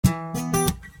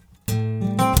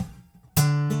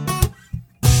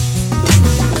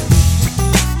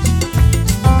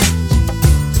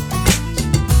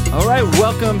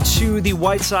welcome to the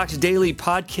White Sox Daily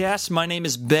Podcast. My name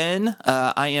is Ben.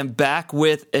 I am back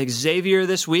with Xavier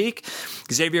this week.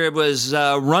 Xavier was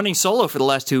running solo for the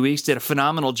last 2 weeks, did a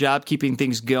phenomenal job keeping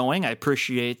things going. I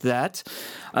appreciate that.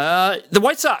 The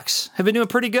White Sox have been doing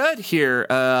pretty good here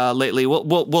lately.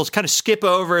 We'll kind of skip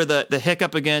over the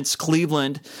hiccup against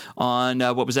Cleveland on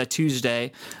what was that,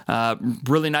 Tuesday.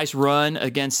 Really nice run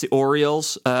against the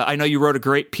Orioles. I know you wrote a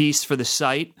great piece for the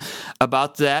site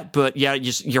about that, but yeah,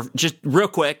 just real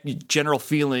quick, general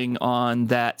feeling on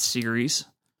that series.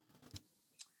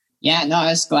 Yeah, no, I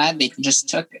was glad they just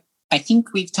took. I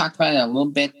think we've talked about it a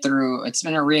little bit through. It's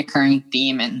been a reoccurring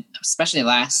theme, and especially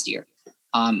last year.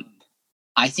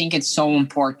 I think it's so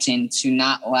important to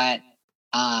not let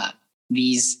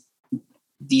these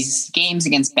games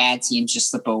against bad teams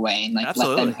just slip away and let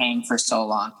them hang for so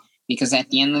long. Because at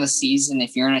the end of the season,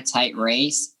 if you're in a tight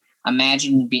race,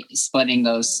 imagine splitting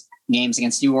those games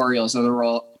against the Orioles or the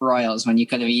Royals when you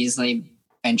could have easily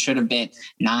and should have been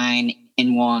 9-1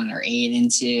 or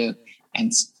 8-2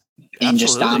 and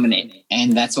just dominate.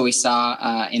 And that's what we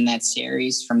saw in that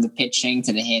series, from the pitching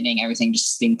to the hitting. Everything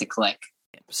just seemed to click.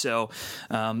 So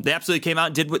they absolutely came out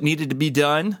and did what needed to be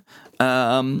done,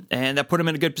 and that put them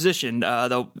in a good position.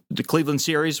 The Cleveland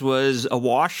series was a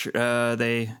wash.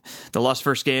 They lost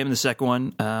first game, and the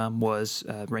second one was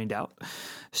rained out.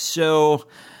 So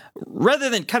rather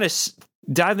than kind of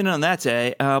diving in on that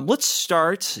day, let's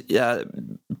start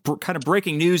kind of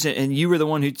breaking news, and you were the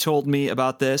one who told me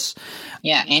about this.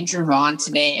 Yeah, Andrew Vaughn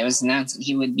today, it was announced that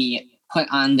he would be put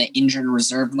on the injured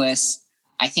reserve list.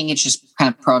 I think it's just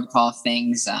kind of protocol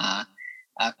things.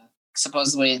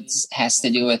 Supposedly it has to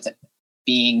do with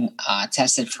being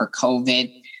tested for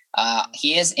COVID.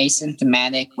 He is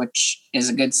asymptomatic, which is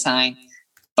a good sign,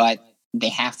 but they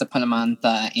have to put him on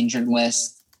the injured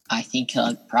list. I think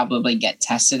he'll probably get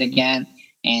tested again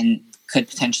and could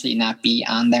potentially not be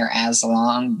on there as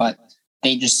long, but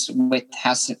they just, with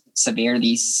how severe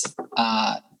these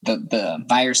the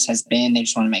virus has been, they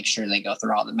just want to make sure they go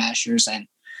through all the measures and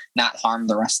not harm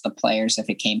the rest of the players if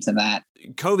it came to that.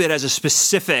 COVID has a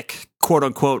specific quote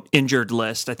unquote injured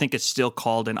list. I think it's still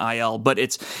called an IL, but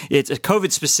it's a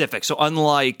COVID specific. So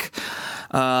unlike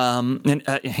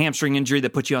a hamstring injury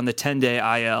that puts you on the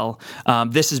 10-day IL,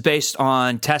 this is based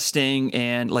on testing.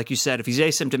 And like you said, if he's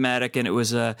asymptomatic, and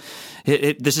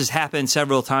this has happened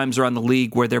several times around the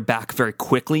league where they're back very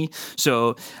quickly.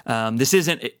 So this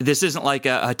isn't like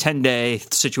a 10-day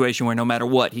situation where no matter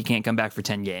what, he can't come back for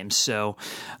 10 games. So,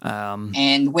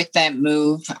 and with that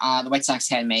move, the White Sox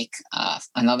had to make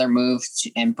another move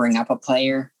and bring up a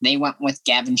player. They went with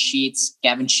Gavin Sheets.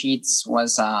 Gavin Sheets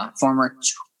was a former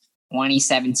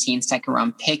 2017 second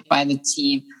round pick by the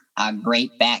team. A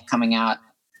great bat coming out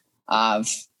of,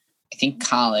 I think,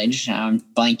 college. I'm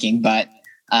blanking, but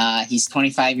he's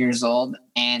 25 years old,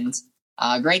 and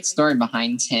a great story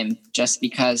behind him, just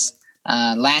because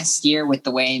last year, with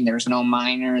the way there's no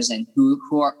minors and who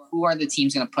are the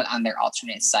teams going to put on their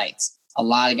alternate sites, a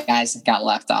lot of guys that got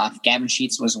left off. Gavin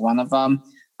Sheets was one of them.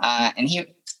 And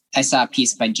I saw a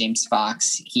piece by James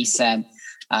Fox. He said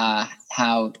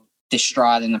how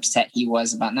distraught and upset he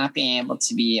was about not being able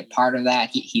to be a part of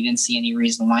that. He didn't see any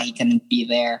reason why he couldn't be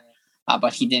there,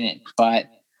 but he didn't. But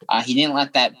he didn't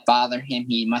let that bother him.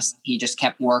 He just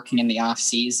kept working in the off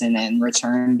season and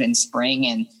returned in spring.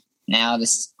 And now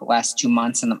this last 2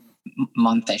 months, in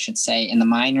the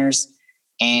minors,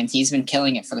 and he's been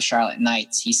killing it for the Charlotte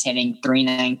Knights. He's hitting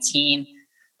 .319,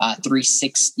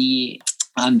 .360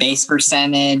 on base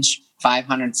percentage,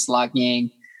 .500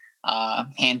 slugging,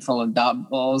 handful of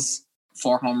doubles,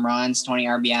 4 home runs, 20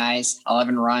 RBIs,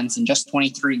 11 runs in just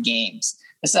 23 games.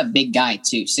 This is a big guy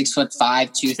too,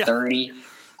 6'5", 230.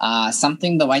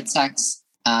 Something the White Sox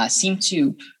seem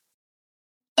to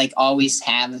always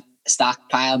have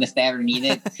stockpiled if they ever need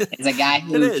it. Is a guy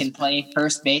who can play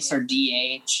first base or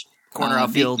DH, corner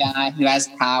outfield, big guy who has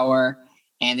power,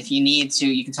 and if you need to,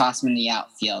 you can toss him in the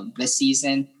outfield. This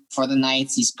season for the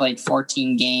Knights, he's played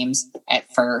 14 games at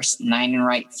first, 9 in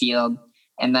right field,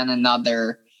 and then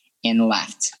another in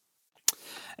left.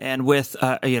 And with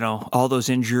all those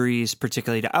injuries,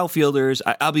 particularly to outfielders,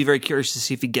 I'll be very curious to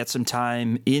see if he gets some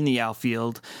time in the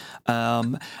outfield.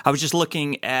 I was just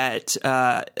looking at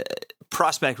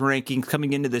prospect rankings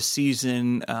coming into this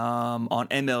season on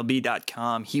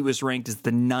MLB.com. He was ranked as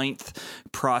the 9th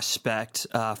prospect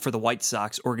for the White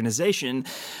Sox organization,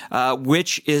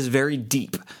 which is very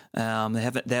deep. They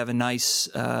have a nice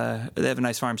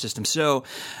farm system. So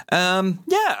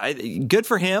good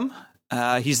for him.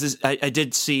 I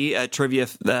did see a trivia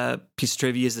piece of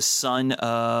trivia. Is the son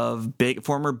of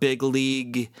former big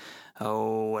league.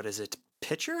 What is it?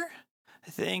 Pitcher, I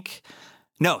think.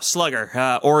 No,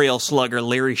 slugger, Oriole slugger,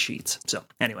 Larry Sheets. So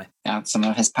anyway. Got some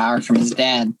of his power from his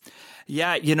dad.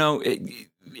 Yeah,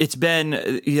 it's been,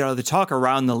 the talk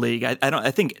around the league.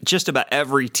 I think just about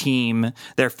every team,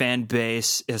 their fan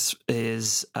base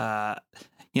is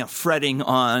fretting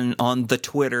on the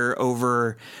Twitter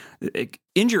over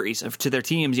injuries to their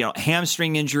teams.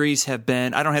 Hamstring injuries have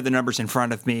been, I don't have the numbers in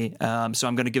front of me, so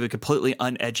I'm going to give a completely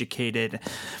uneducated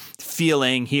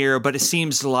feeling here, but it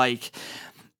seems like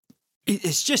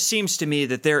it just seems to me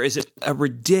that there is a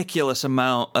ridiculous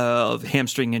amount of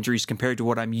hamstring injuries compared to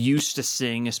what I'm used to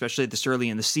seeing, especially this early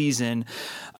in the season.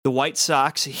 The White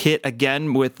Sox hit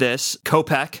again with this.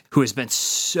 Kopech, who has been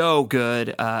so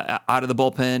good out of the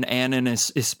bullpen and in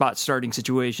his spot starting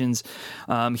situations,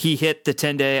 he hit the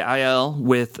 10-day IL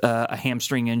with a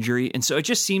hamstring injury. And so it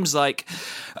just seems like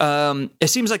that's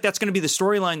going to be the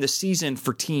storyline this season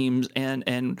for teams,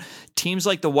 and teams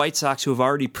like the White Sox who have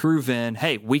already proven,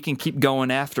 hey, we can keep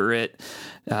going after it.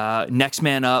 Next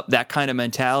man up, that kind of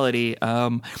mentality.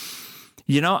 I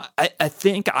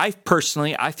think I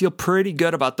feel pretty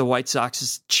good about the White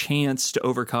Sox's chance to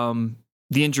overcome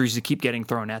the injuries that keep getting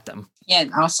thrown at them. Yeah,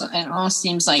 it almost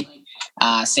seems like,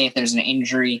 say if there's an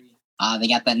injury, they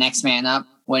got the next man up,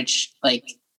 which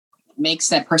makes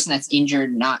that person that's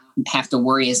injured not have to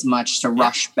worry as much to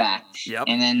rush back. Yep.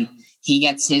 And then he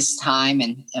gets his time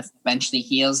and eventually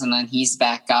heals, and then he's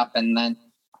back up, and then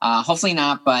hopefully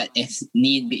not, but if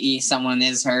need be, someone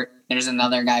is hurt, there's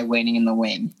another guy waiting in the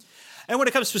wing. And when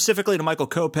it comes specifically to Michael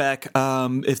Kopech,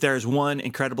 if there's one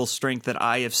incredible strength that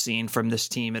I have seen from this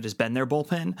team, it has been their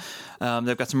bullpen.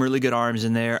 They've got some really good arms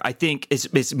in there. I think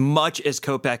as much as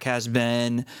Kopech has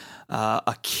been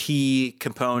a key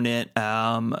component,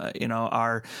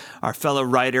 our fellow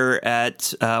writer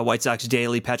at White Sox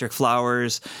Daily, Patrick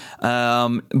Flowers,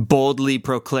 boldly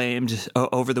proclaimed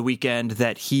over the weekend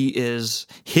that he is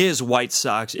his White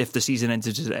Sox, if the season ends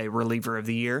today, reliever of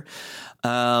the year.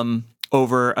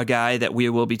 Over a guy that we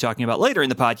will be talking about later in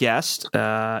the podcast,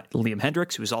 Liam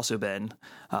Hendriks, who's also been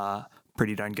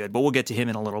pretty darn good. But we'll get to him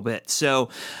in a little bit. So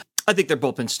I think their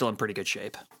bullpen's still in pretty good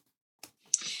shape.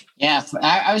 Yeah,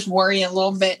 I was worried a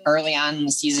little bit early on in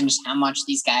the season just how much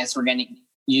these guys were getting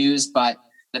used, but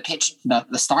the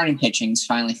starting pitching is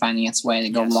finally finding its way to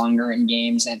go longer in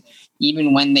games. And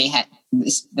even when they had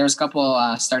there was a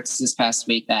couple starts this past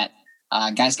week that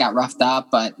guys got roughed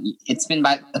up, but it's been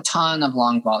by a ton of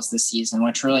long balls this season,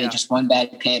 which really just one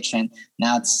bad pitch, and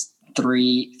now it's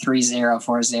 3-0,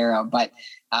 4-0. But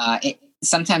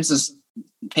sometimes those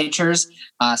pitchers,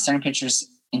 starting pitchers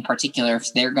in particular,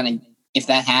 if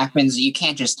that happens, you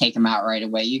can't just take them out right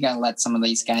away. You got to let some of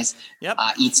these guys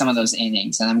eat some of those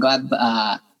innings. And I'm glad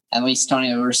at least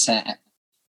Tony Ursa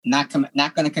not going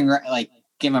to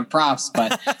give him props,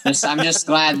 but I'm just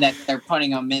glad that they're putting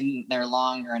them in there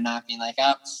longer and not being like,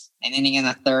 an inning in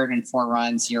the third and 4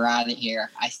 runs, you're out of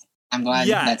here. I'm glad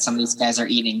that some of these guys are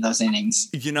eating those innings.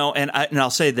 And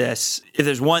I'll say this: if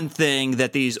there's one thing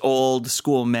that these old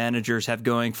school managers have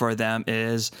going for them,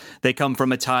 is they come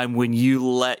from a time when you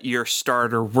let your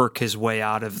starter work his way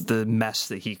out of the mess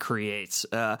that he creates.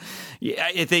 I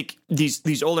think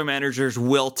these older managers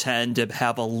will tend to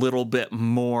have a little bit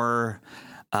more.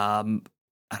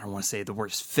 I don't want to say the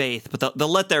word faith, but they'll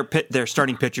let their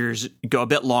starting pitchers go a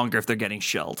bit longer if they're getting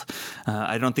shelled.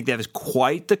 I don't think they have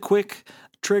quite the quick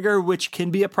trigger, which can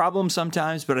be a problem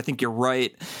sometimes, but I think you're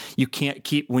right. You can't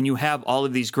keep, when you have all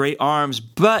of these great arms,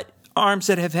 but arms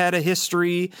that have had a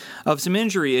history of some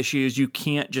injury issues, you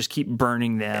can't just keep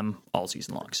burning them all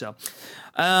season long. So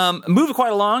moving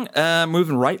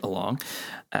right along.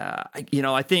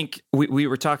 I think we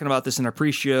were talking about this in our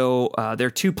pre-show. There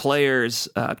are two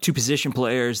position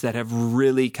players that have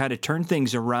really kind of turned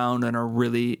things around and are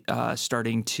really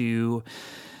starting to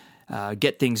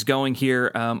get things going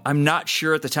here. I'm not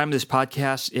sure at the time of this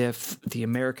podcast if the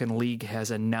American League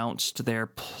has announced their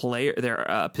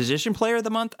position player of the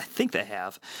month. I think they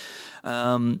have.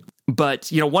 But,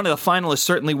 one of the finalists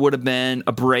certainly would have been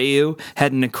Abreu.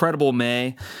 Had an incredible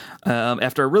May.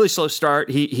 After a really slow start,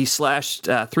 he slashed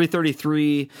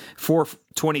 333,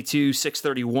 422,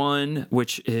 631,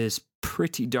 which is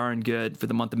pretty darn good for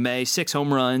the month of May. 6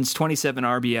 home runs, 27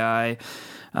 RBI,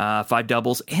 5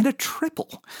 doubles, and a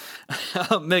triple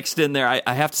mixed in there.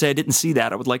 I have to say I didn't see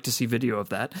that. I would like to see video of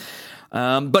that.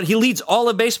 But he leads all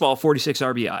of baseball, 46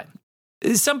 RBI.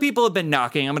 Some people have been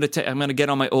knocking. I'm going to get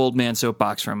on my old man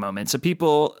soapbox for a moment. Some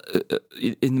people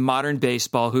in modern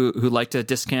baseball who like to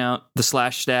discount the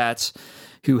slash stats,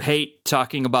 who hate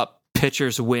talking about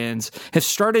pitchers' wins, have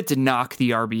started to knock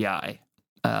the RBI.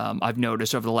 I've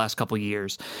noticed over the last couple of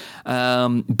years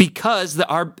because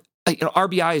the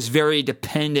RBI is very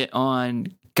dependent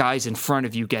on guys in front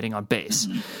of you getting on base.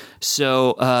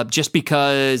 So just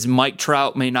because Mike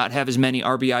Trout may not have as many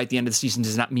RBI at the end of the season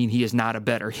does not mean he is not a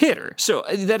better hitter. So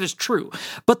that is true.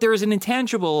 But there is an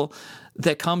intangible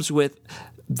that comes with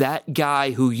that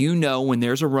guy who, when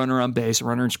there's a runner on base, a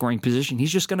runner in scoring position,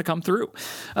 he's just going to come through.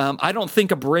 I don't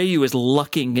think Abreu is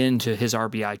lucking into his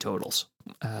RBI totals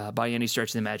by any stretch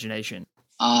of the imagination.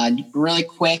 Really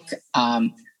quick,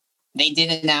 they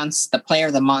did announce the player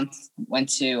of the month went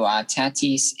to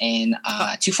Tatis, and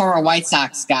two former White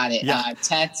Sox got it. Yeah.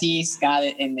 Tatis got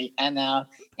it in the NL,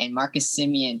 and Marcus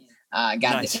Semien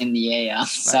got it in the AL.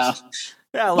 Nice. So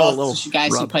yeah, both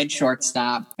guys who played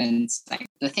shortstop. And like,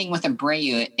 the thing with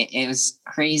Abreu, it was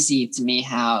crazy to me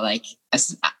how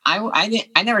I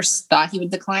never thought he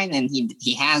would decline, and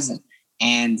he hasn't.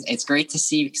 And it's great to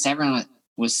see because everyone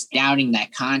was doubting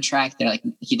that contract. They're like,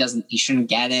 he shouldn't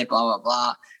get it, blah, blah,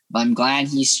 blah. But I'm glad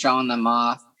he's showing them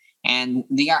off. And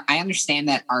I understand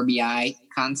that RBI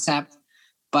concept,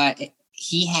 but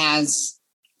he has,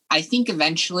 I think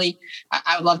eventually,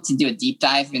 I would love to do a deep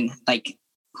dive in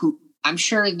who, I'm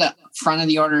sure the front of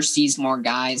the order sees more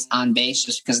guys on base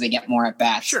just because they get more at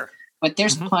bats. Sure. But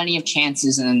there's plenty of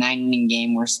chances in a 9-inning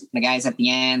game where the guys at the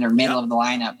end or middle of the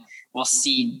lineup will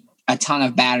see a ton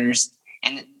of batters.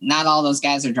 And not all those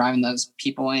guys are driving those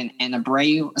people in. And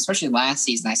Abreu, especially last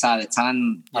season, I saw it a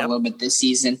ton, a little bit this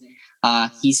season.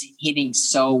 He's hitting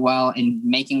so well and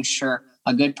making sure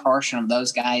a good portion of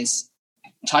those guys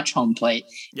touch home plate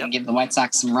and give the White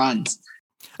Sox some runs.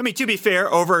 I mean, to be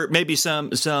fair, over maybe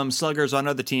some sluggers on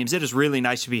other teams, it is really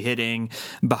nice to be hitting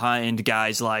behind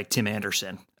guys like Tim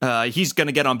Anderson. He's going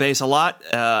to get on base a lot,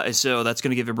 so that's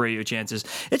going to give Abreu chances.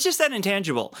 It's just that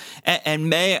intangible. And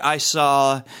May, I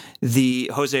saw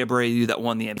the Jose Abreu that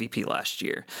won the MVP last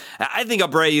year. I think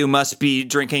Abreu must be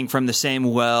drinking from the same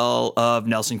well of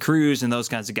Nelson Cruz and those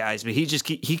kinds of guys, but he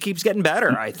keeps getting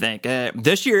better, I think.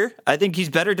 This year, I think he's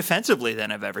better defensively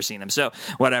than I've ever seen him. So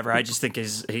whatever, I just think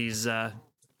he's a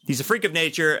freak of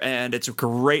nature, and it's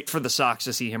great for the Sox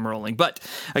to see him rolling. But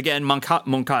again,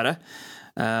 Moncada,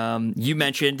 you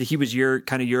mentioned he was your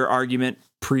argument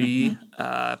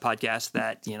pre-podcast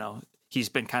that he's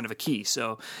been kind of a key.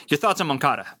 So your thoughts on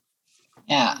Moncada?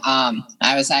 Yeah,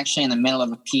 I was actually in the middle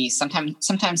of a piece.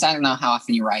 Sometimes I don't know how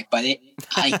often you write, but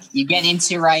you get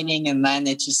into writing and then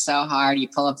it's just so hard. You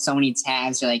pull up so many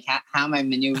tabs. You're like, how am I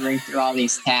maneuvering through all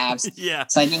these tabs? Yeah.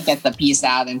 So I didn't get the piece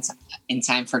out in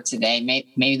time for today.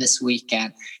 Maybe this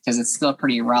weekend because it's still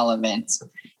pretty relevant.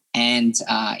 And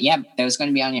it was going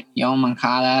to be on Yoan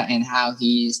Moncada and how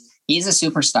he's a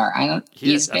superstar.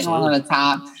 He's been one of the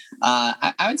top.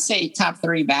 I would say top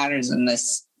 3 batters in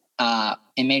this.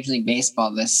 In Major League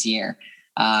Baseball this year,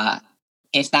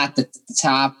 if not the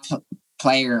top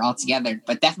player altogether,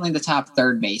 but definitely the top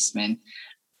third baseman.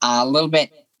 A little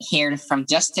bit here from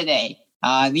just today.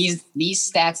 These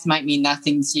stats might mean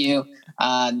nothing to you.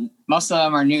 Most of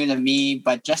them are new to me,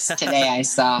 but just today I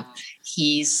saw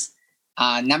he's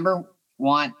number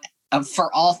 1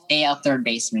 for all AL third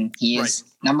basemen. He is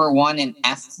number 1 in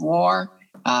F4,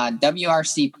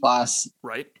 WRC plus,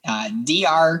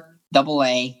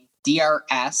 DRAA.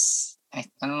 DRS. I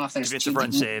don't know if there's defensive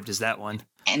run saved is that one.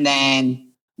 And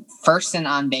then first in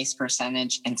on base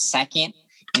percentage and second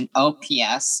in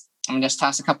OPS. I'm gonna just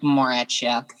toss a couple more at you.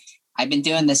 I've been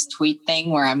doing this tweet thing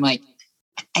where I'm like,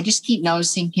 I just keep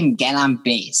noticing him get on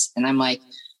base, and I'm like,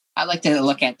 I like to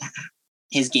look at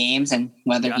his games and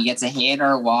whether he gets a hit or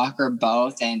a walk or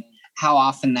both, and how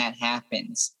often that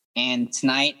happens. And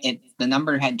tonight, the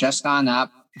number had just gone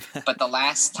up, but the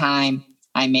last time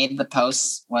I made the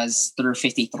post was through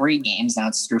 53 games. Now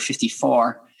it's through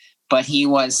 54, but he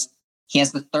has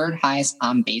the third highest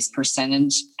on base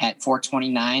percentage at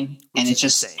 429. And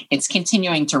it's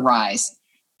continuing to rise.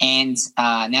 And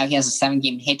now he has a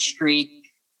 7-game hit streak.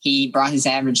 He brought his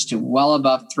average to well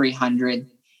above 300.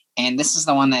 And this is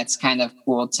the one that's kind of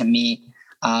cool to me.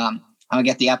 I'll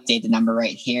get the updated number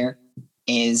right here.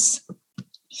 He's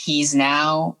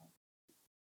now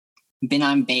been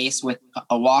on base with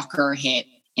a walker hit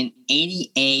in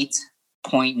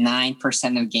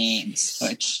 88.9% of games,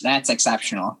 which that's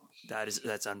exceptional.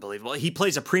 That's unbelievable. He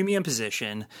plays a premium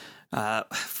position.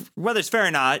 Whether it's fair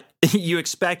or not, you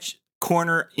expect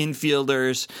corner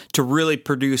infielders to really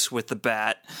produce with the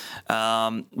bat.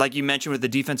 Like you mentioned with the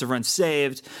defensive run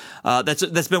saved,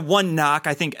 that's been one knock.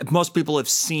 I think most people have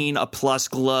seen a plus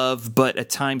glove, but at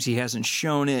times he hasn't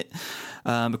shown it.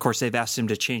 Of course, they've asked him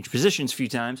to change positions a few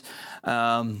times.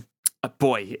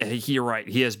 Boy, you're right.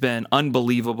 He has been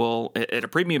unbelievable at a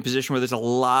premium position where there's a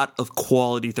lot of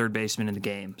quality third basemen in the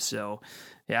game. So,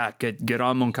 yeah, good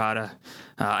on Moncada.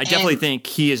 I definitely think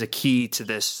he is a key to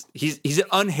this. He's an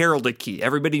unheralded key.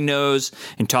 Everybody knows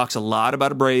and talks a lot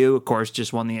about Abreu. Of course,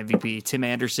 just won the MVP. Tim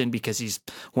Anderson, because he's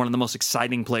one of the most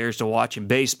exciting players to watch in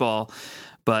baseball.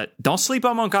 But don't sleep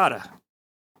on Moncada.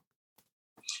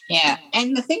 Yeah,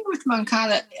 and the thing with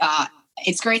Moncada,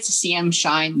 it's great to see him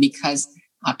shine because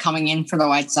coming in for the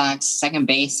White Sox, second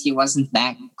base, he wasn't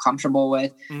that comfortable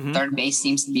with. Mm-hmm. Third base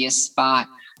seems to be a spot.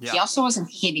 Yeah. He also wasn't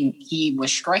hitting. He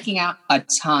was striking out a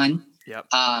ton. Yep.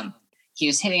 He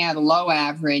was hitting at a low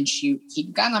average.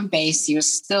 He got on base. He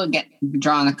was still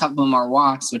drawing a couple more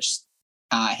walks, which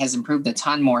has improved a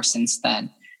ton more since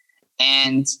then.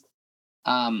 And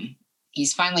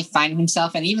he's finally finding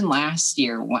himself. And even last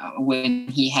year, when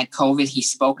he had COVID,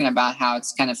 he's spoken about how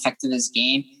it's kind of affected his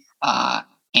game.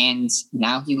 And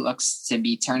now he looks to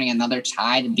be turning another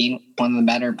tide and being one of the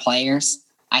better players.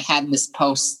 I had this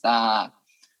post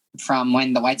from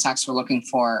when the White Sox were looking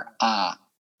for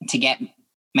to get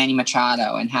Manny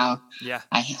Machado, and how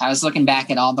I was looking back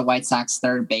at all the White Sox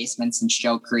third basemen since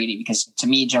Joe Crede, because to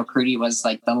me, Joe Crede was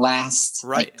like the last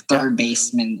third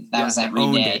baseman that was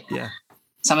every day. Yeah.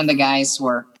 Some of the guys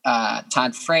were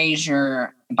Todd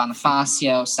Frazier,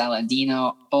 Bonifacio,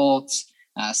 Saladino, Bolt,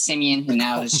 Simeon, who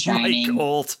now is shining. Mike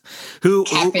Olt, who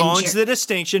owns the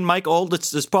distinction. Mike Olt,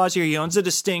 let's pause here. He owns the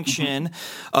distinction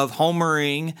of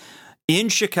homering in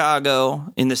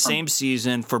Chicago in the same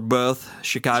season for both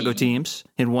Chicago teams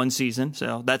in one season.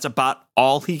 So that's about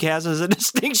all he has as a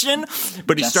distinction.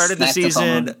 But he started the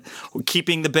season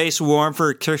keeping the base warm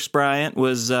for Chris Bryant,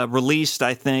 was released,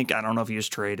 I think. I don't know if he was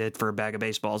traded for a bag of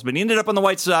baseballs, but he ended up on the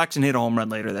White Sox and hit a home run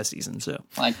later that season. So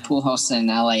like Pujols in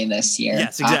LA this year.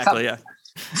 Yes, exactly. A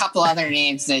couple other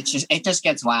names that it just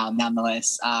gets wild down the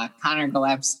list. Connor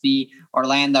Gillespie,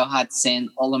 Orlando Hudson,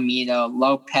 Olamido,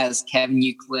 Lopez, Kevin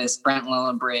Youkilis, Brent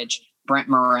Lillibridge, Brent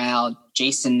Morrell,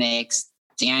 Jason Nix,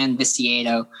 Dan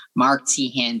Viciedo, Mark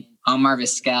Tehan, Omar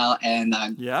Vizquel, and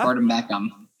Gordon Beckham.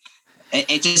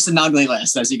 It's just an ugly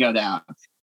list as you go down.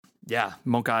 Yeah,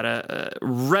 Moncada,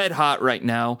 red hot right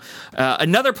now.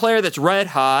 Another player that's red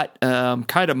hot,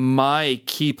 kind of my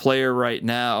key player right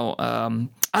now.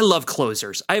 I love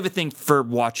closers. I have a thing for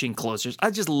watching closers. I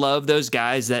just love those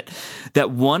guys that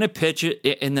want to pitch it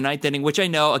in the ninth inning, which I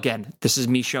know, again, this is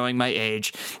me showing my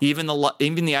age. Even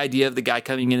the idea of the guy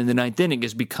coming in the ninth inning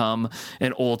has become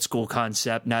an old school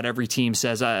concept. Not every team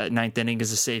says ninth inning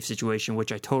is a safe situation,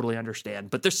 which I totally understand.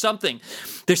 But there's something.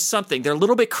 They're a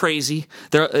little bit crazy.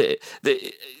 The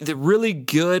really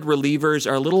good relievers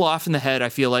are a little off in the head, I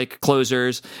feel like,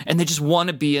 closers, and they just want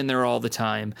to be in there all the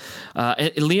time.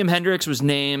 And Liam Hendriks was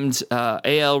named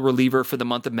AL reliever for the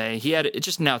month of May. He had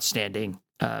just an outstanding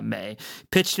May.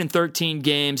 Pitched in 13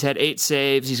 games, had 8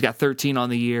 saves. He's got 13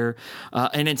 on the year.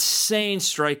 An insane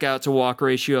strikeout to walk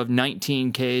ratio of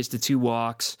 19 Ks to 2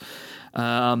 walks.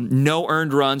 No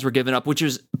earned runs were given up, which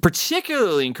was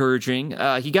particularly encouraging.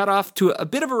 He got off to a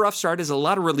bit of a rough start, as a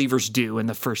lot of relievers do in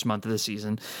the first month of the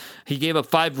season. He gave up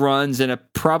 5 runs and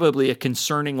probably a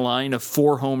concerning line of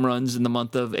 4 home runs in the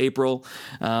month of April.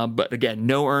 But again,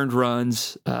 no earned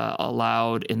runs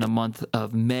allowed in the month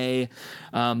of May.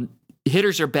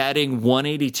 Hitters are batting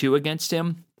 182 against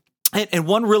him. And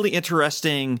one really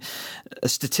interesting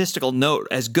statistical note,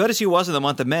 as good as he was in the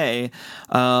month of May,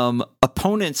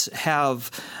 opponents have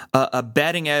a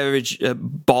batting average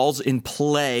balls in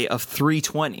play of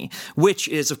 320, which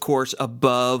is, of course,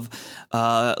 above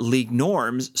league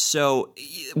norms. So,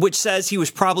 which says he was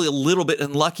probably a little bit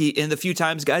unlucky in the few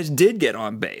times guys did get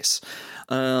on base.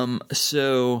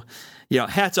 So,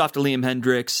 hats off to Liam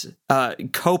Hendriks.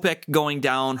 Kopech going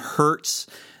down hurts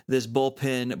this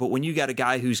bullpen, but when you got a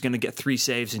guy who's going to get 3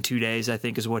 saves in 2 days, I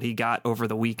think is what he got over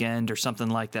the weekend or something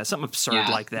like that, something absurd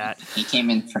like that. He came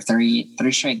in for three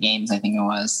straight games, I think it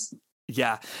was.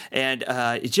 Yeah, and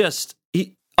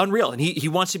unreal, and he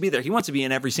wants to be there. He wants to be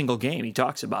in every single game. He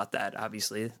talks about that.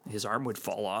 Obviously, his arm would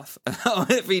fall off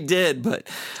if he did, but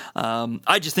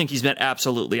I just think he's been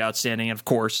absolutely outstanding, and of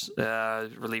course,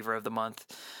 reliever of the month.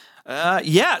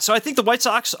 So I think the White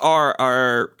Sox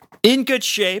are in good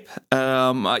shape.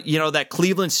 That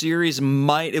Cleveland series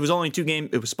it was only 2 games.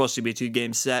 It was supposed to be a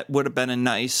 2-game set. Would have been a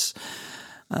nice,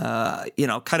 kind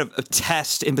of a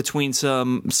test in between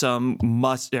some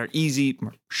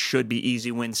should be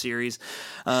easy win series.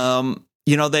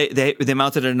 They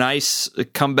mounted a nice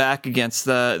comeback against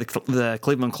the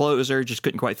Cleveland closer, just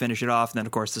couldn't quite finish it off. And then,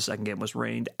 of course, the second game was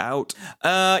rained out.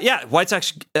 White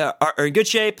Sox are in good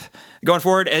shape going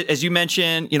forward. As you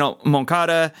mentioned,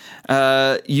 Moncada,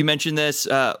 you mentioned this.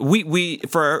 We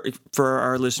for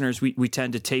our listeners, we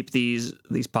tend to tape these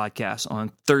podcasts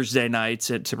on Thursday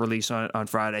nights to release on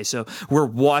Friday. So we're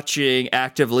watching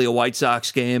actively a White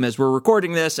Sox game as we're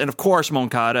recording this. And, of course,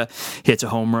 Moncada hits a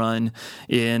home run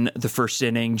in the first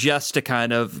inning just to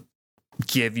kind of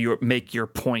make your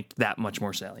point that much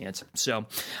more salient. So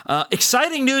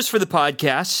exciting news for the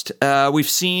podcast. We've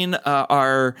seen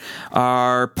our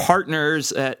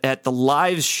partners at the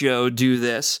live show do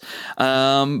this,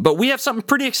 but we have something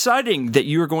pretty exciting that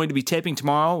you are going to be taping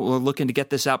tomorrow. We're looking to get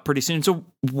this out pretty soon. So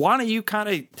why don't you kind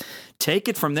of take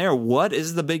it from there? What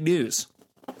is the big news?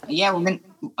 Yeah, we're gonna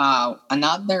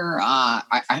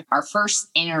our first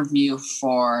interview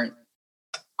for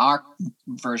our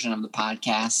version of the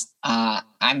podcast.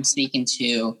 I'm speaking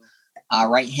to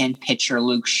right-hand pitcher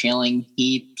Luke Schilling.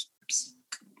 He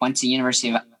went to the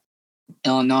University of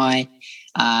Illinois.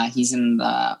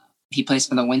 He plays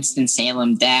for the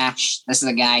Winston-Salem Dash. This is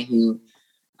a guy who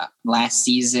last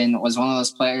season was one of those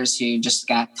players who just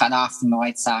got cut off from the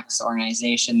White Sox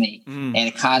organization. They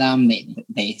had to cut him.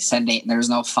 They said there's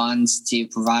no funds to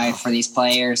provide for these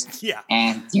players. Yeah.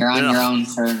 And you're on your own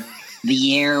for the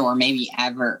year or maybe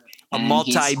ever. A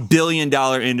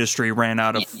multi-billion-dollar industry ran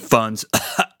out of funds.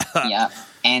 Yeah,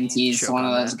 and he's one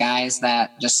of those guys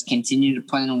that just continue to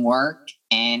put in work.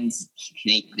 And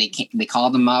they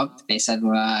called him up. They said,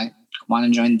 "Want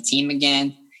to join the team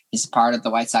again?" He's a part of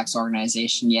the White Sox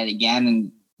organization yet again.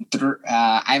 And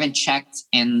I haven't checked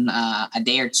in a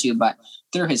day or two, but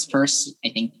through his first, I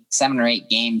think, 7 or 8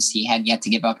 games, he had yet to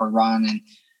give up a run and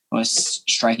was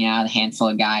striking out a handful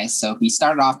of guys. So he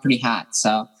started off pretty hot.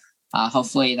 So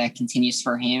hopefully that continues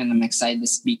for him, and I'm excited to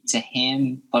speak to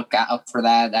him. Look out for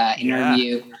that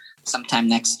interview sometime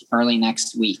early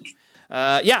next week.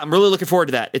 I'm really looking forward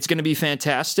to that. It's going to be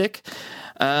fantastic.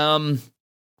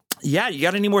 You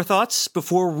got any more thoughts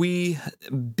before we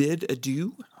bid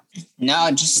adieu?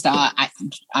 No, just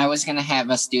I was going to have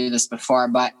us do this before,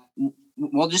 but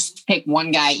we'll just pick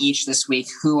one guy each this week.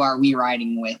 Who are we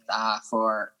riding with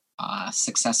for a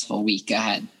successful week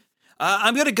ahead?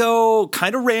 I'm going to go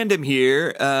kind of random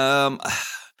here.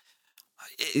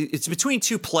 It's between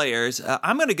 2 players.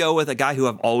 I'm going to go with a guy who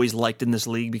I've always liked in this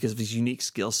league because of his unique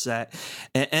skill set,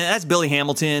 and that's Billy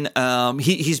Hamilton.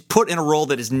 He's put in a role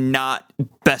that is not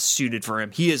best suited for him.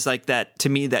 He is like that, to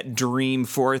me, that dream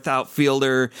 4th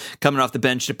outfielder coming off the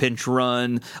bench to pinch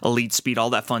run, elite speed, all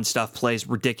that fun stuff, plays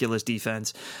ridiculous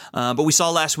defense. But we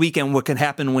saw last weekend what can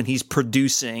happen when he's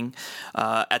producing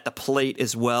at the plate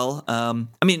as well.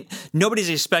 Nobody's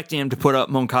expecting him to put up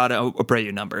Moncada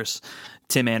Abreu numbers,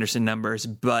 Tim Anderson numbers,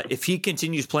 but if he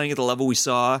continues playing at the level we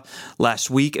saw last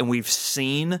week and we've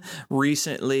seen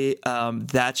recently,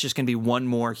 that's just going to be one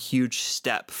more huge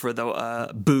step for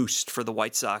the boost for the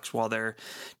White Sox while they're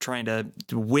trying to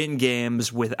win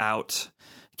games without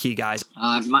key guys.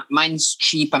 Mine's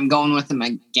cheap. I'm going with him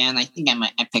again. I think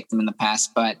I picked him in the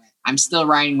past, but I'm still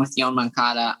riding with Yoan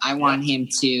Moncada. I want him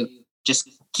to just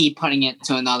keep putting it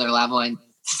to another level and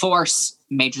force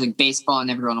Major League Baseball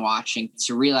and everyone watching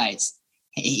to realize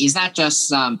he's not just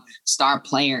some star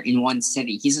player in one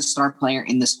city. He's a star player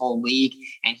in this whole league,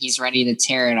 and he's ready to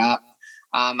tear it up.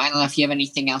 I don't know if you have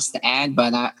anything else to add,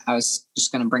 but I was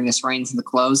just going to bring this right into the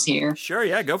close here. Sure,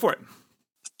 yeah, go for it.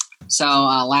 So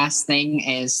last thing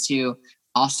is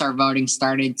All-Star voting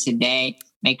started today.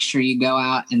 Make sure you go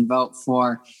out and vote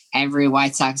for every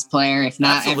White Sox player. If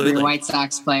not every White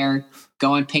Sox player,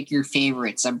 go and pick your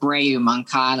favorites. Abreu,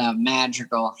 Moncada,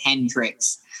 Madrigal,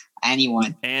 Hendricks,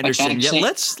 anyone. Anderson.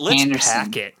 Let's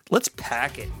pack it. Let's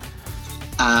pack it.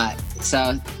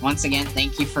 So once again,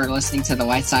 thank you for listening to the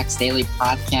White Sox Daily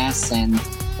Podcast, and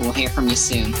we'll hear from you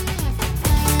soon.